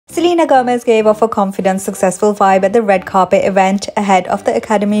Selena Gomez gave off a confident, successful vibe at the red carpet event ahead of the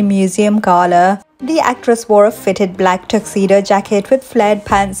Academy Museum Gala. The actress wore a fitted black tuxedo jacket with flared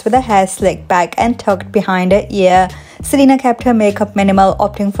pants with her hair slicked back and tucked behind her ear. Selena kept her makeup minimal,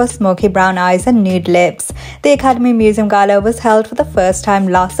 opting for smoky brown eyes and nude lips. The Academy Museum Gala was held for the first time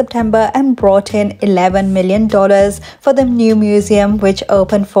last September and brought in $11 million for the new museum, which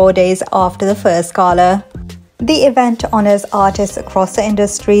opened 4 days after the first gala. The event honors artists across the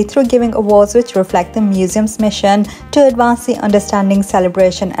industry through giving awards which reflect the museum's mission to advance the understanding,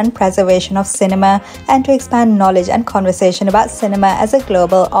 celebration, and preservation of cinema and to expand knowledge and conversation about cinema as a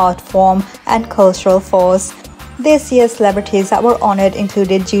global art form and cultural force. This year's celebrities that were honored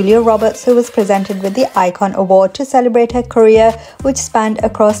included Julia Roberts, who was presented with the Icon Award to celebrate her career, which spanned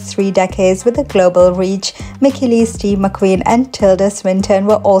across 3 decades with a global reach. Mickey Lee, Steve McQueen, and Tilda Swinton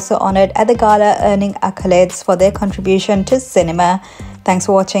were also honored at the gala, earning accolades for their contribution to cinema. Thanks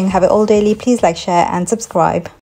for watching. Have it all daily. Please like, share, and subscribe.